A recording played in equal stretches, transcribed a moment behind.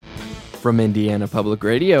From Indiana Public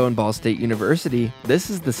Radio and Ball State University,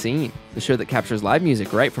 this is The Scene, the show that captures live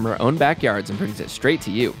music right from our own backyards and brings it straight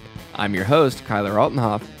to you. I'm your host, Kyler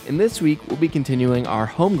Altenhoff, and this week we'll be continuing our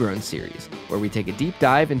Homegrown series, where we take a deep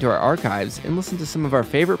dive into our archives and listen to some of our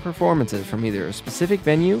favorite performances from either a specific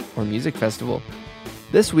venue or music festival.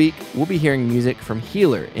 This week, we'll be hearing music from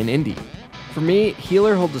Healer in Indy. For me,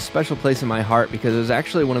 Healer holds a special place in my heart because it was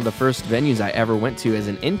actually one of the first venues I ever went to as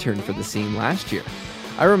an intern for The Scene last year.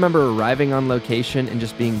 I remember arriving on location and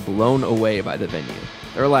just being blown away by the venue.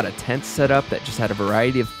 There were a lot of tents set up that just had a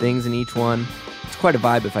variety of things in each one. It's quite a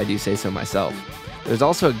vibe if I do say so myself. There's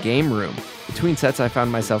also a game room. Between sets I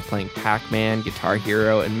found myself playing Pac-Man, Guitar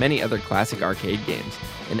Hero, and many other classic arcade games.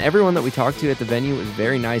 And everyone that we talked to at the venue was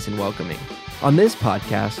very nice and welcoming. On this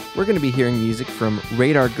podcast, we're going to be hearing music from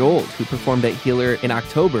Radar Gold, who performed at Healer in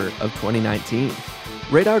October of 2019.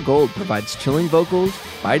 Radar Gold provides chilling vocals,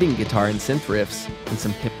 biting guitar and synth riffs, and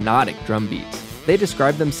some hypnotic drum beats. They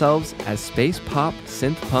describe themselves as space pop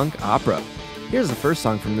synth punk opera. Here's the first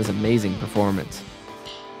song from this amazing performance.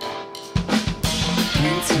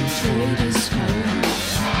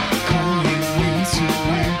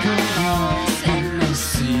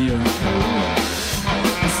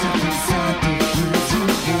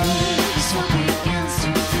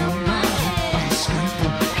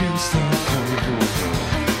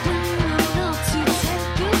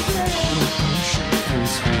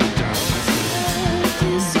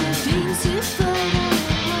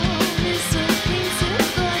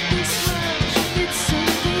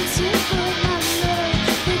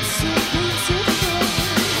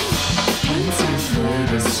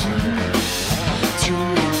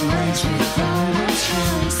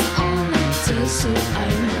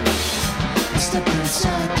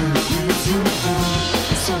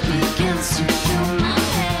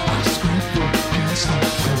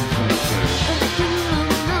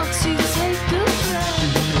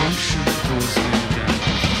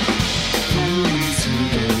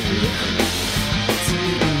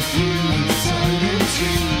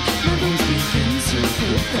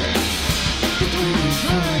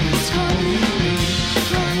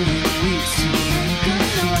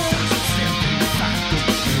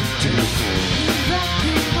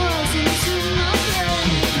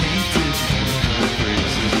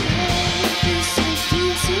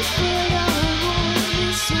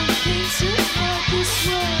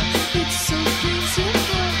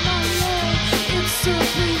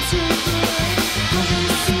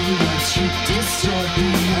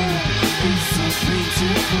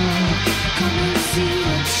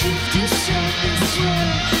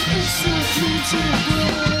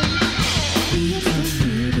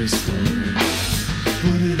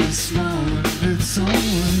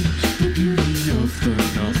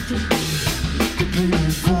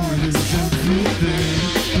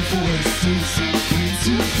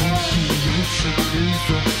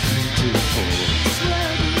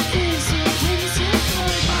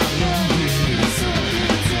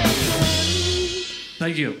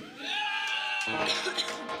 Thank you.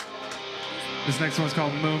 This next one's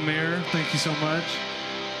called Moon Mirror. Thank you so much.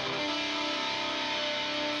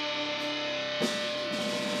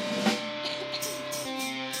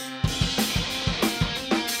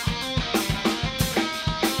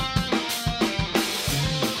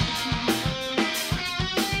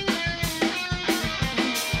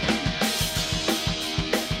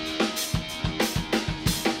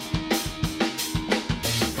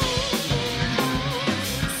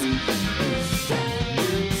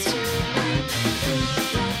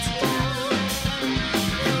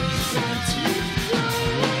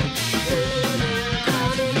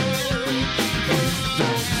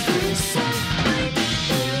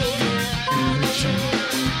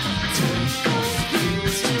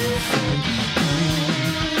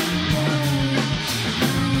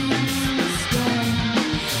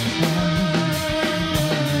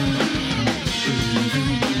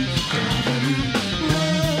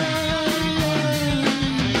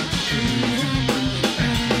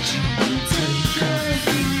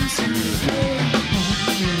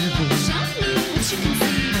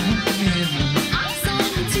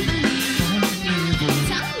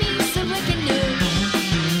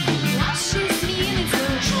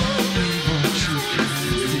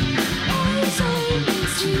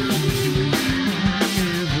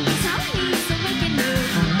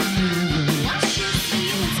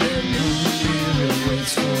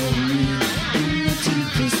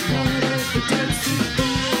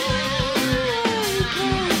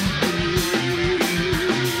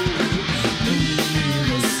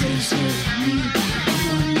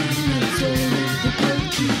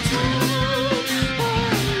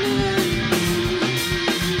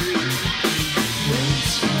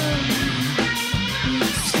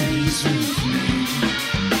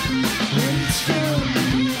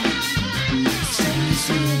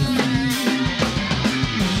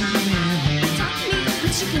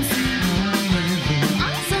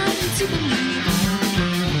 Thank you.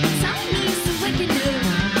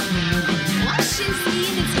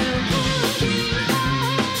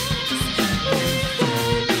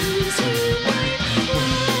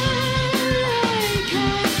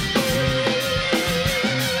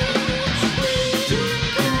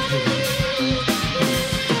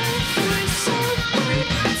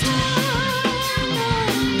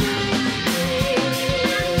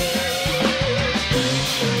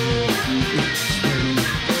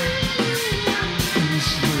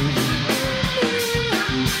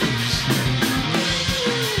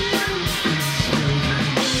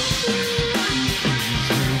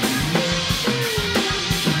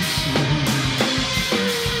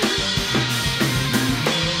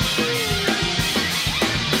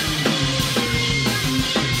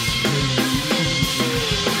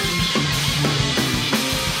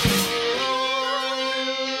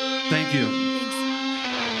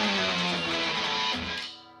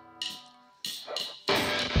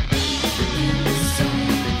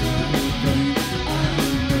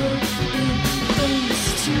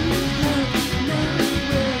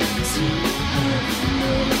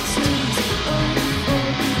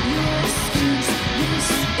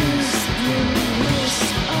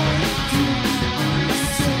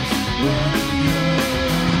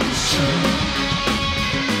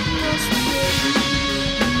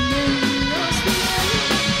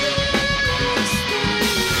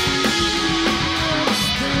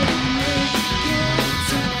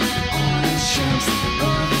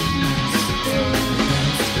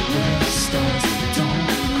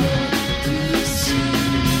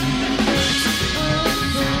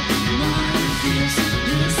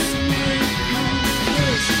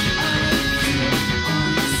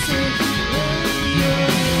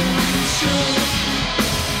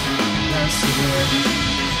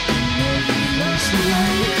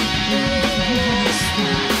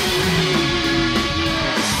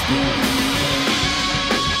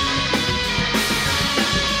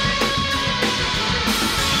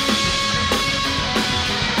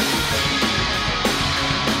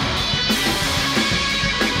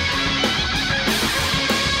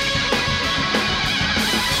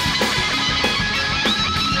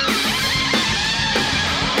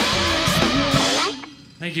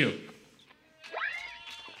 Thank you.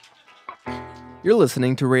 You're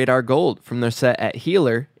listening to Radar Gold from their set at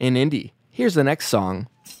Healer in Indy. Here's the next song.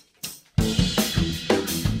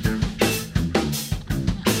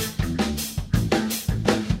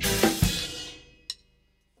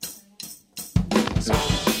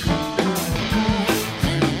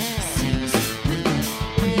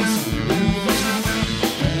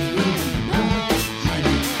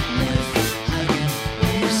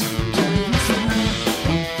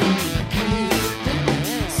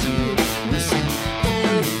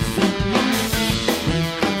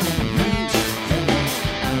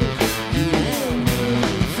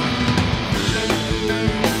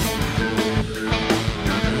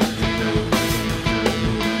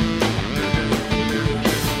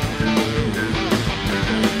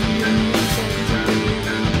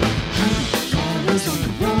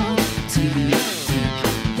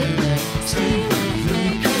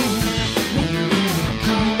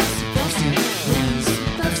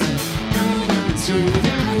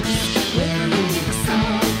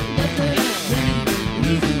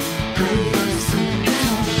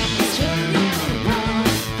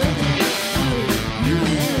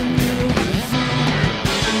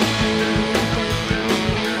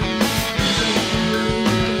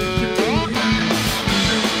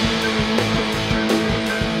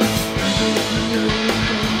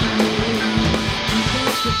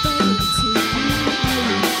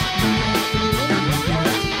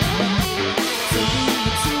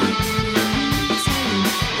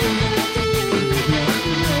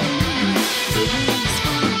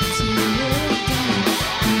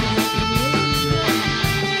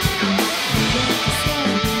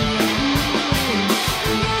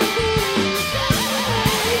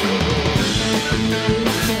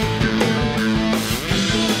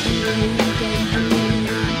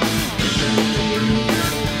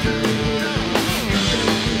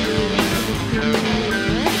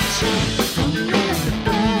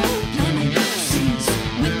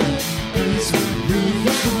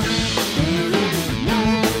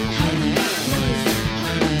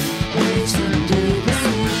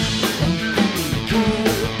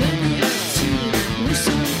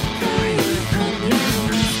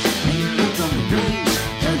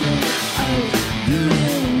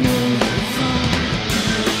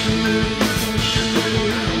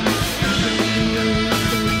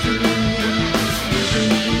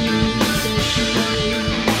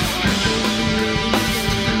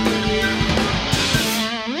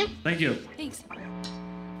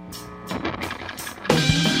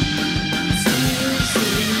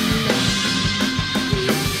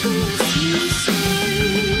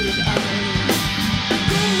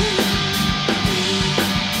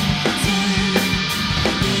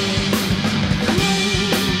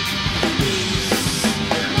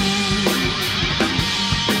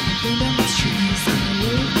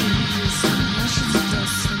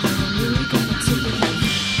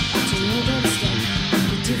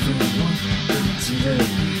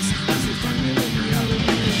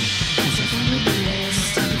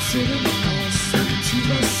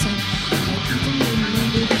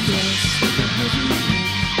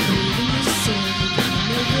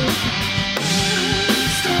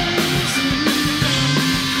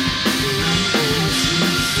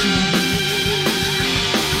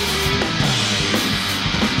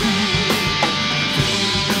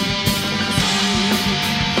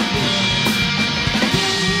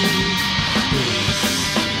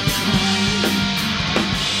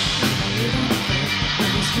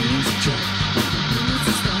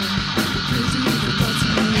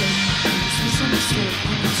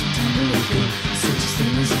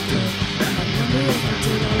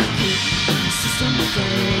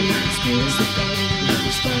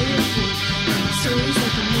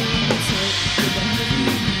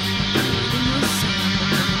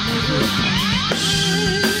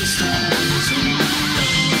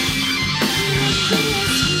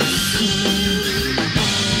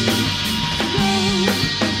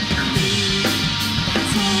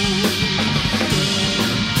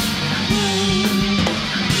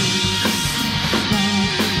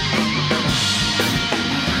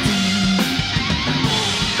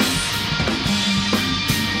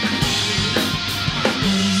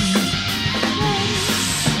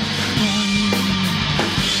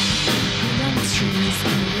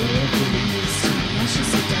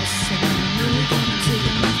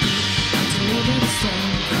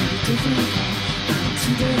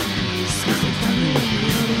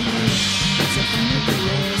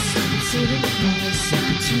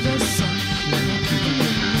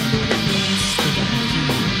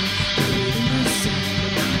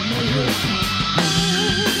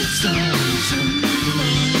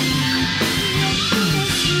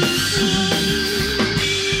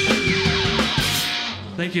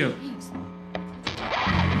 Thank you.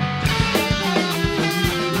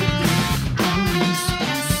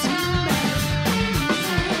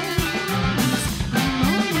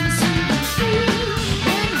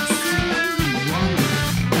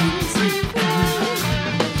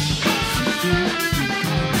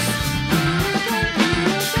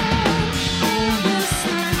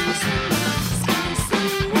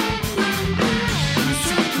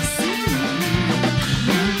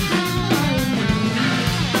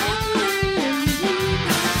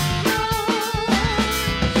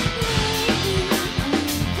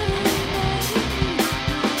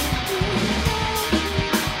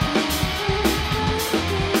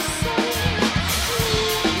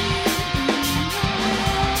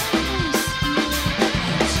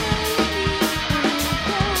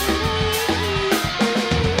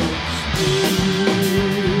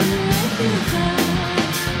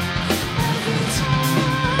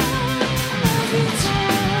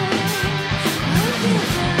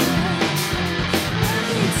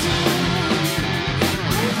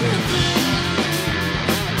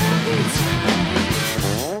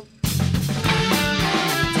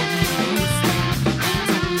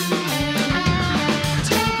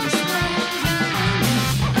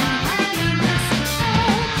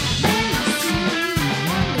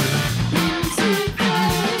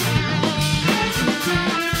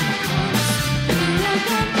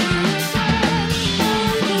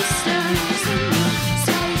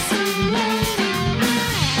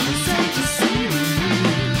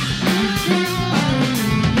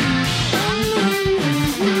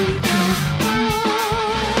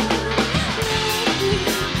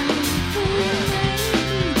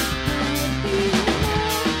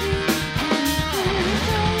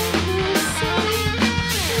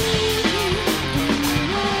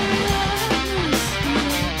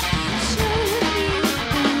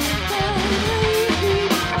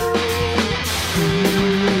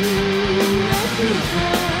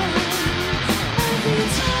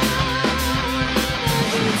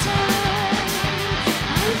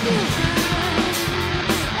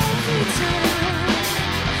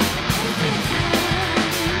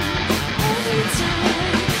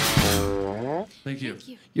 Thank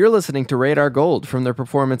you. You're listening to Radar Gold from their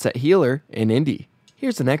performance at Healer in Indy.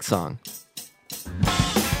 Here's the next song.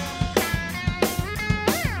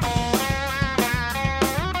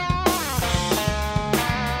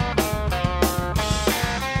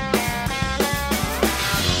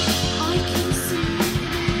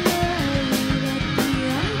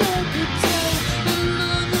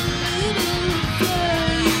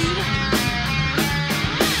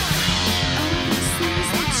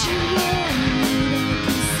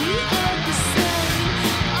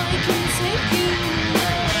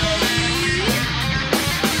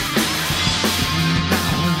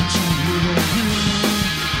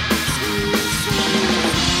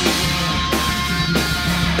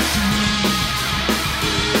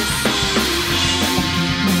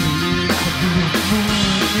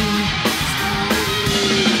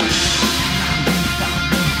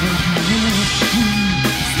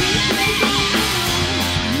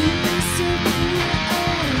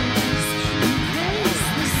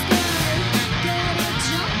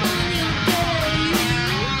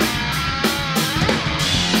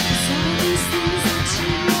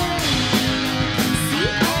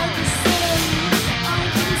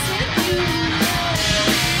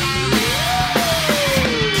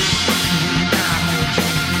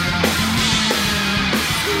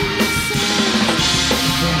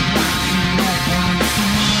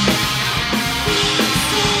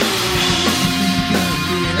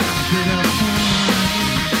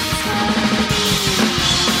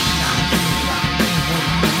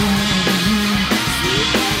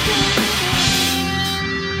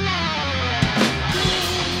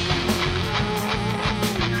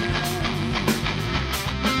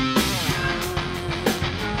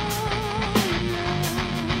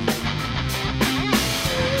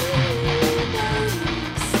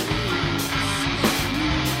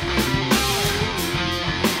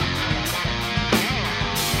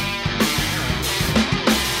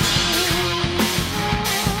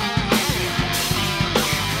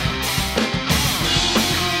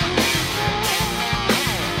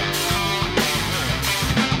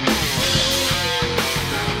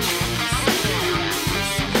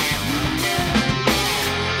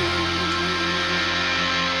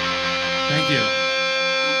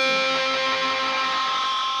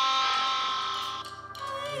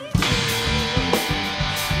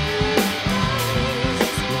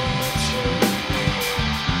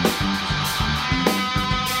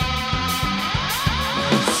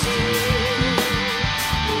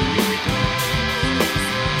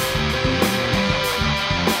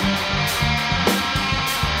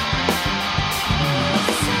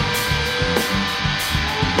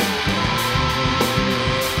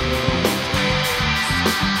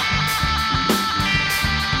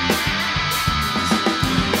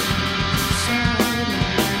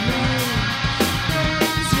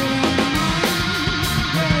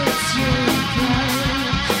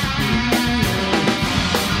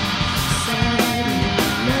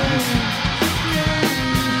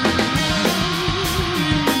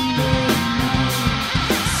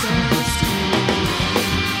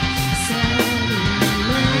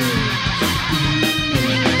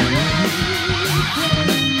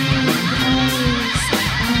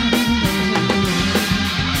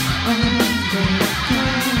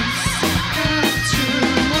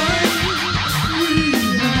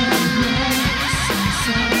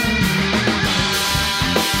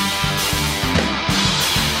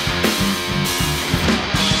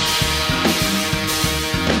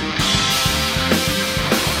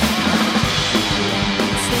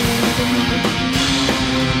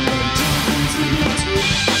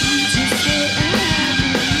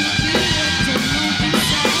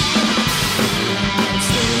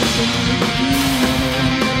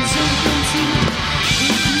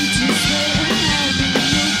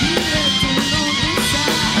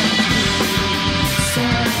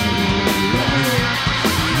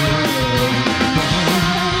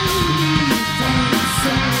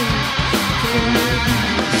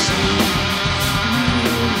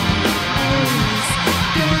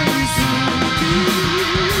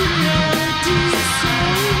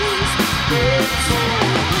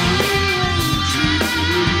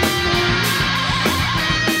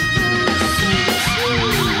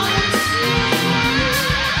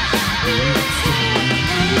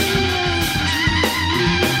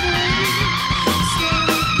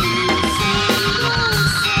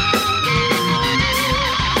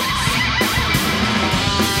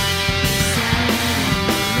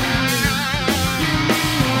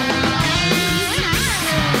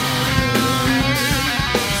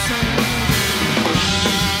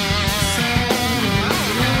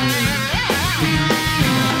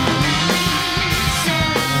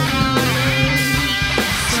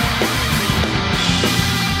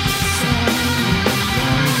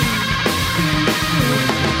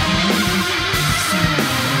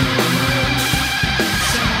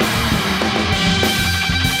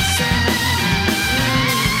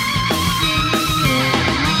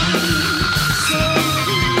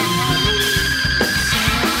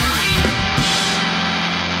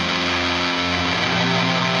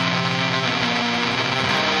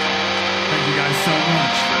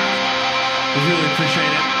 truly appreciate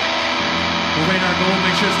it. We're Radar Gold.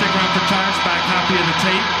 Make sure to stick around for Char's back copy of the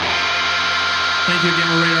tape. Thank you again,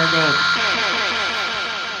 we're Radar Gold.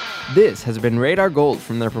 This has been Radar Gold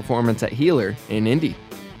from their performance at Healer in Indy.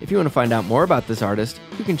 If you want to find out more about this artist,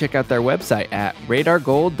 you can check out their website at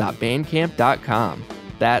radargold.bandcamp.com.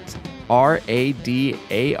 That's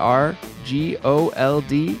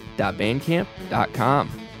radargold.bandcamp.com.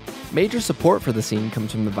 Major support for the scene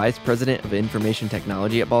comes from the Vice President of Information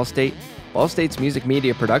Technology at Ball State, Ball State's music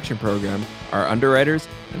media production program, our underwriters,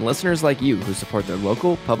 and listeners like you who support their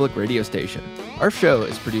local public radio station. Our show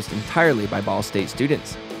is produced entirely by Ball State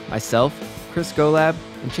students. Myself, Chris Golab,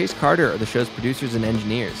 and Chase Carter are the show's producers and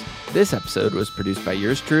engineers. This episode was produced by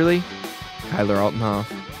yours truly, Kyler Altenhoff.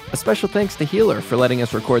 A special thanks to Healer for letting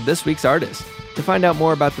us record this week's artist. To find out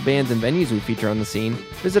more about the bands and venues we feature on The Scene,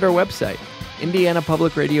 visit our website,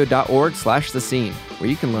 indianapublicradio.org/The Scene, where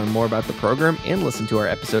you can learn more about the program and listen to our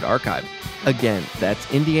episode archive. Again, that's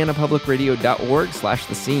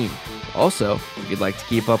indianapublicradio.org/The Scene. Also, if you'd like to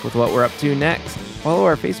keep up with what we're up to next, follow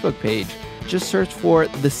our Facebook page. Just search for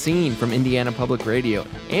The Scene from Indiana Public Radio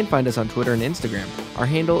and find us on Twitter and Instagram. Our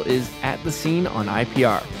handle is @TheScene on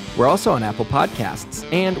IPR. We're also on Apple Podcasts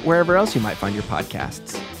and wherever else you might find your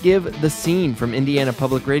podcasts. Give The Scene from Indiana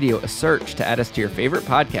Public Radio a search to add us to your favorite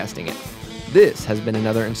podcasting app. This has been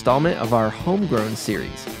another installment of our Homegrown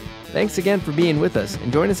series. Thanks again for being with us,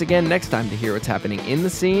 and join us again next time to hear what's happening in the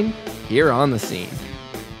scene, here on The Scene.